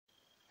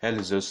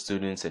Hello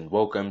students and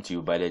welcome to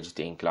your biology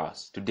 10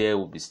 class. Today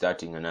we'll be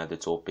starting another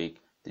topic,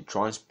 the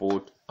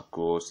transport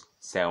across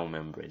cell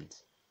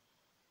membranes.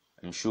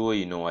 I'm sure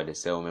you know what the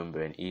cell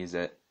membrane is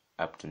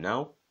up to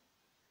now.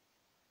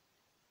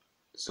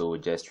 So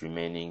just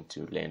remaining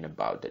to learn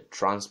about the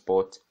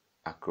transport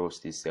across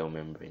the cell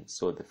membrane.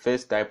 So the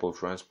first type of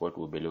transport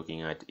we'll be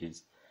looking at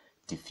is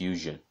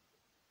diffusion.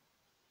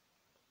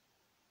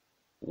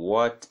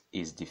 What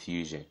is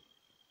diffusion?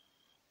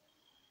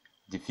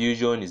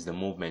 Diffusion is the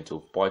movement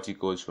of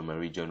particles from a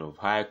region of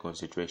higher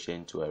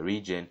concentration to a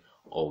region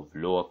of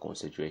lower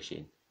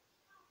concentration,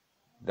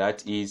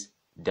 that is,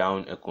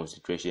 down a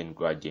concentration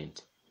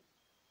gradient.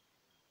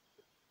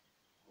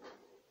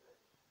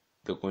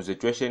 The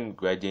concentration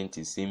gradient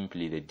is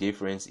simply the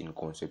difference in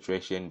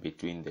concentration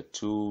between the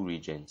two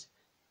regions.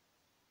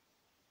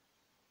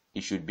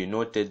 It should be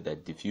noted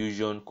that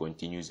diffusion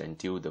continues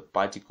until the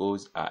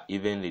particles are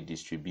evenly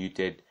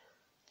distributed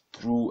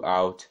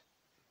throughout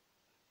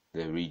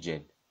the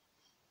region.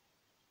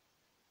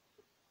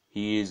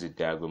 Here is a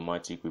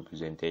diagrammatic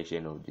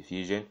representation of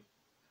diffusion.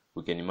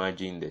 We can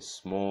imagine the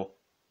small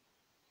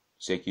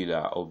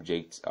circular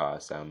objects are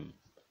some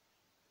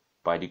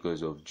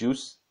particles of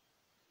juice.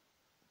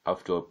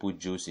 After I put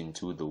juice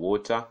into the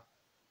water,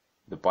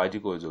 the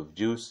particles of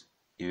juice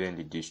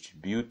evenly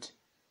distribute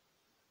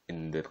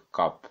in the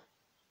cup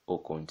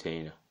or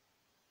container.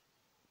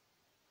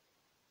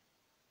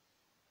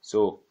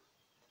 So,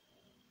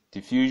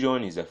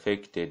 diffusion is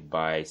affected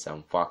by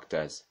some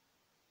factors.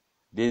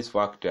 These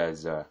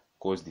factors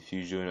cause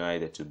diffusion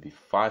either to be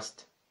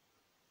fast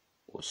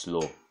or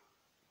slow.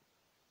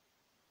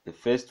 The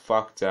first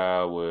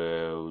factor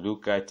we'll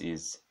look at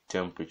is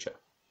temperature.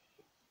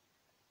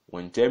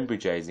 When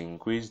temperature is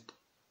increased,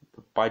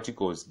 the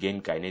particles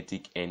gain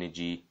kinetic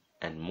energy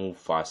and move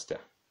faster.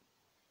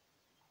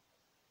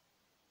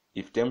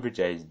 If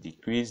temperature is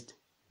decreased,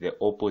 the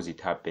opposite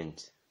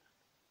happens.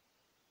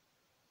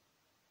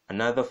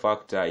 Another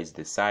factor is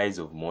the size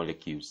of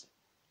molecules.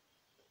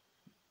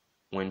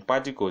 When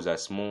particles are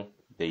small,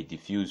 they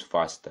diffuse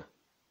faster.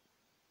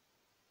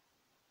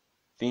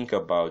 Think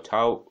about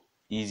how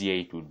easier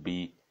it would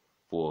be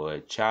for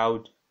a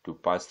child to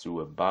pass through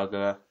a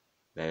burglar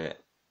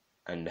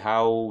and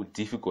how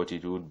difficult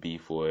it would be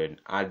for an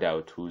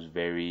adult who's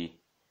very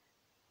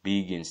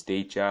big in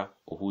stature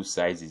or whose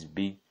size is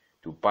big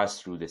to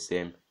pass through the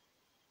same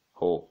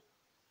hole.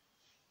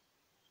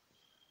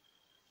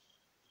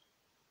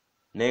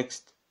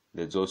 Next,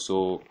 there's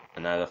also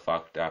another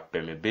factor,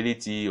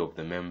 permeability of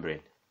the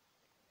membrane.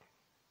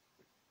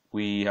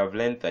 We have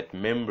learned that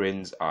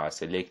membranes are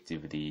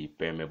selectively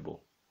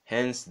permeable.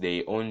 Hence,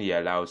 they only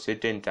allow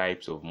certain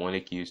types of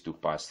molecules to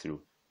pass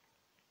through.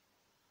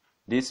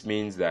 This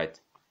means that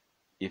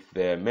if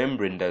the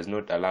membrane does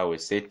not allow a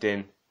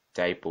certain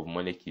type of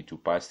molecule to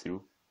pass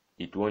through,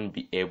 it won't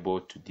be able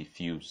to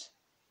diffuse.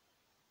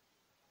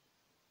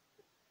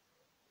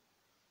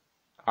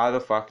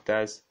 Other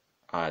factors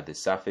are the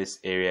surface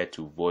area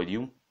to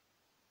volume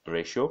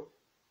ratio.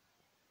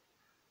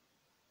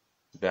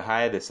 The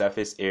higher the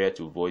surface area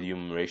to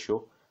volume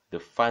ratio, the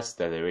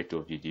faster the rate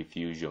of the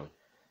diffusion.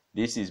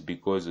 This is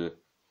because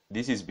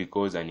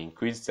an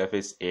increased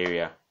surface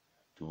area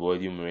to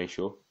volume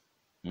ratio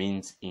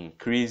means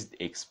increased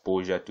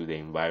exposure to the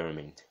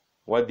environment.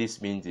 What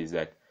this means is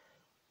that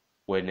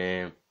when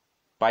a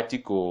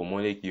particle or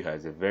molecule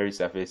has a very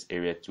surface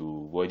area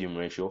to volume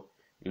ratio,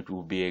 it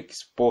will be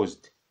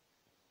exposed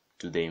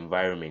to the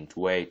environment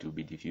where it will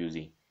be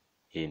diffusing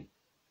in.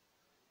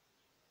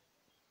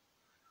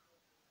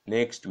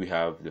 Next, we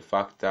have the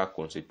factor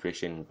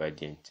concentration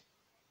gradient.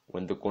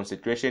 When the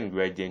concentration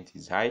gradient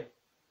is high,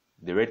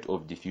 the rate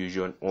of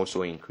diffusion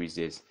also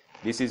increases.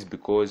 This is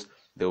because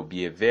there will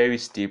be a very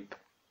steep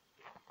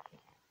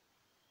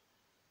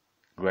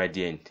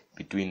gradient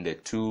between the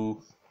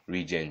two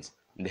regions.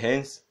 And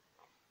hence,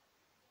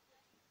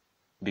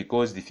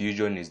 because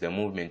diffusion is the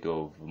movement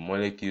of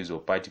molecules or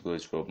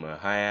particles from a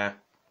higher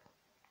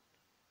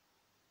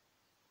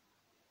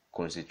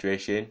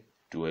concentration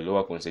to a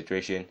lower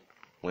concentration,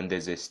 when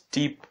there's a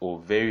steep or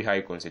very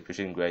high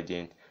concentration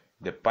gradient,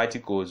 the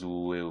particles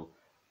will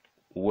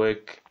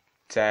work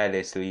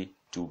tirelessly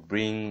to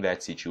bring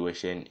that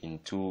situation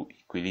into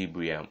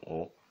equilibrium,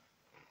 or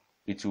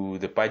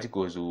the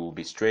particles will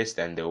be stressed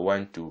and they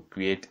want to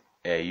create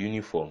a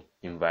uniform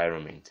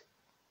environment.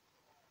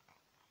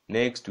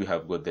 Next, we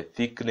have got the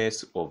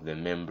thickness of the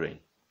membrane.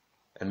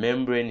 A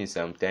membrane is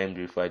sometimes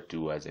referred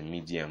to as a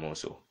medium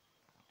also.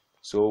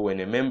 So when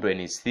a membrane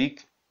is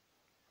thick,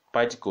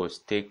 particles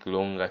take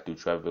longer to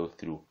travel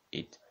through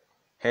it.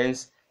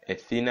 Hence, a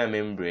thinner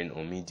membrane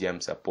or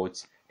medium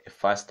supports a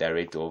faster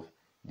rate of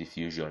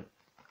diffusion.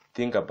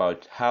 Think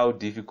about how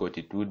difficult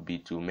it would be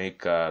to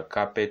make a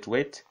carpet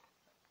wet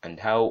and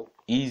how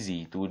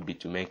easy it would be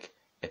to make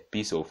a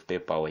piece of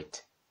paper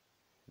wet.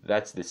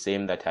 That's the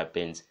same that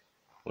happens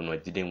when we're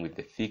dealing with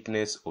the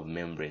thickness of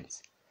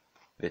membranes.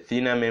 The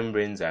thinner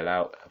membranes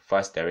allow a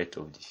faster rate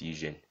of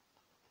diffusion.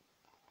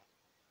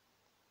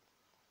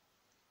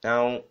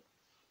 Now,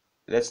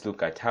 let's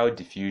look at how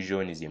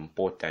diffusion is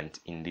important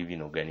in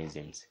living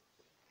organisms.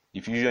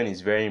 Diffusion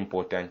is very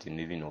important in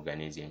living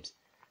organisms,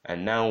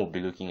 and now we'll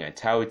be looking at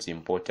how it's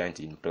important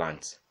in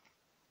plants.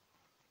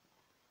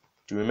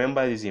 To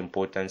remember these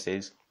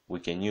importances, we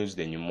can use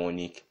the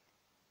mnemonic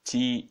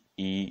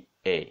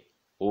TEA,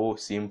 or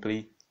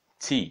simply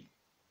T.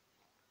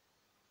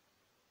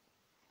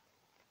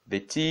 The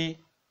T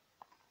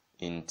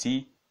in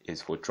T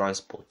is for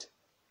transport.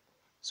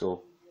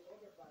 So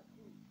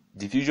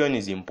diffusion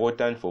is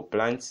important for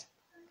plants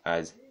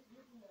as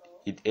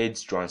it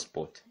aids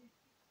transport.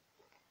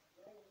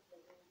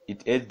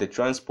 It aids the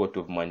transport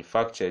of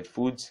manufactured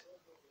foods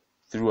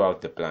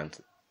throughout the plant,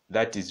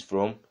 that is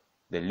from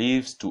the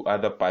leaves to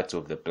other parts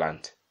of the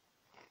plant.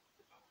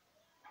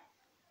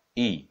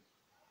 E.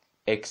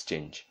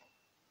 Exchange.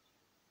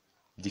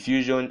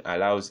 Diffusion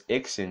allows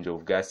exchange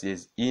of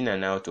gases in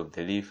and out of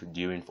the leaf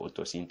during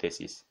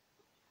photosynthesis.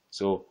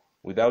 So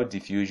without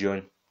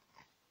diffusion,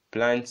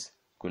 plants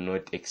could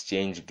not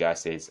exchange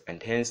gases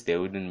and hence they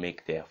wouldn't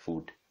make their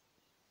food.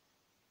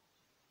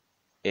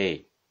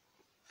 A.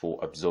 For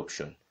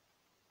absorption.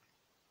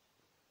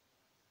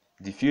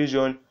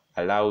 Diffusion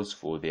allows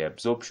for the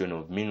absorption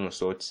of mineral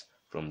salts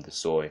from the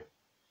soil.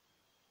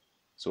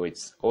 So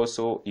it's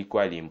also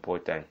equally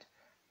important.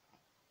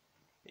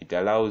 It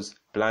allows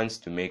plants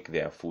to make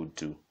their food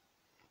too.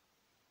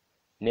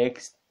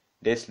 Next,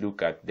 let's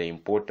look at the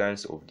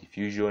importance of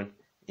diffusion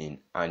in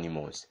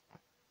animals.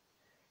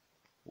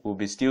 We'll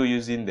be still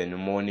using the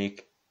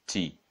mnemonic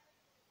T.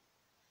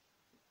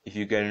 If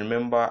you can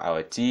remember,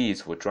 our T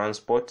is for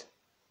transport.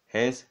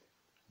 Hence,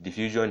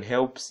 diffusion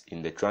helps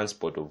in the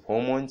transport of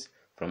hormones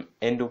from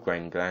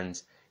endocrine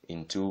glands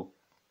into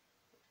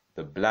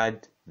the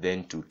blood,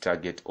 then to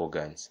target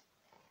organs.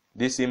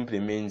 This simply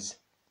means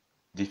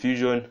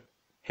diffusion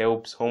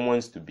helps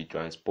hormones to be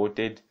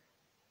transported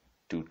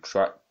to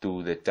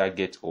the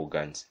target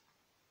organs.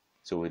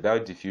 So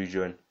without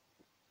diffusion,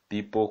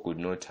 people could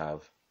not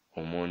have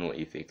hormonal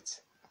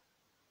effects.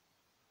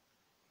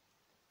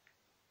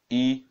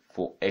 E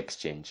for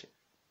exchange.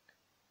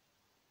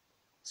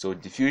 So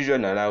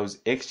diffusion allows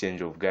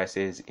exchange of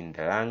gases in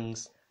the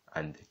lungs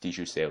and the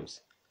tissue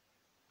cells.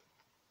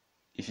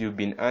 If you've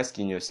been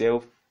asking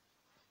yourself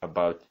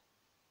about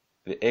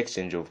the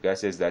exchange of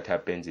gases that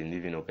happens in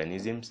living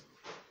organisms,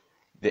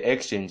 the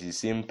exchange is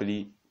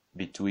simply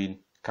between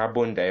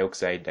carbon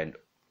dioxide and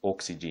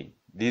oxygen.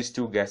 These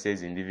two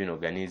gases in living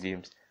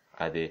organisms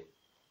are the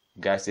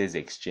gases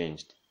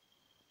exchanged.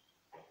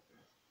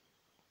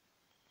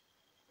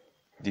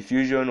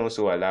 Diffusion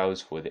also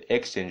allows for the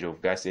exchange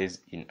of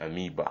gases in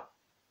amoeba.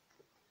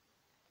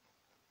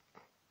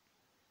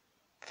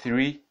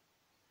 3.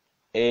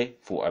 A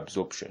for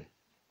absorption.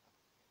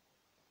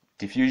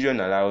 Diffusion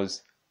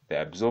allows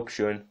the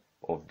absorption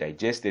of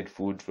digested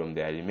food from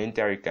the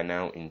alimentary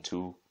canal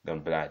into the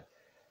blood.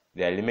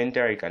 The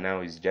alimentary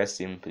canal is just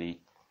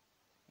simply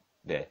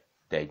the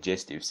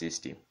digestive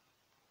system.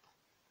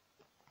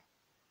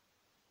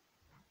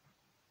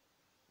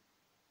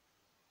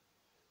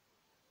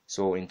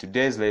 So in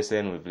today's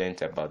lesson, we've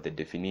learned about the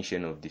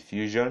definition of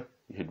diffusion.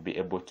 You should be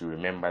able to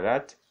remember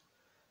that.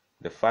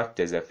 The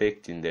factors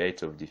affecting the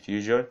rate of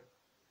diffusion,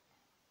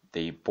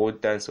 the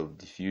importance of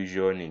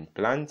diffusion in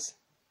plants,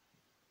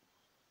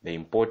 the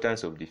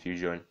importance of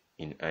diffusion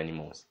in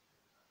animals.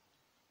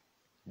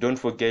 Don't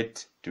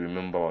forget to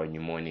remember our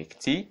mnemonic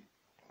T: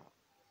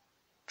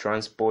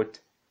 transport,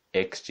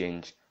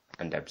 exchange,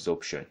 and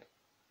absorption.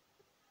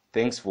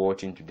 Thanks for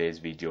watching today's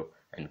video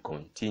and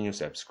continue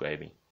subscribing.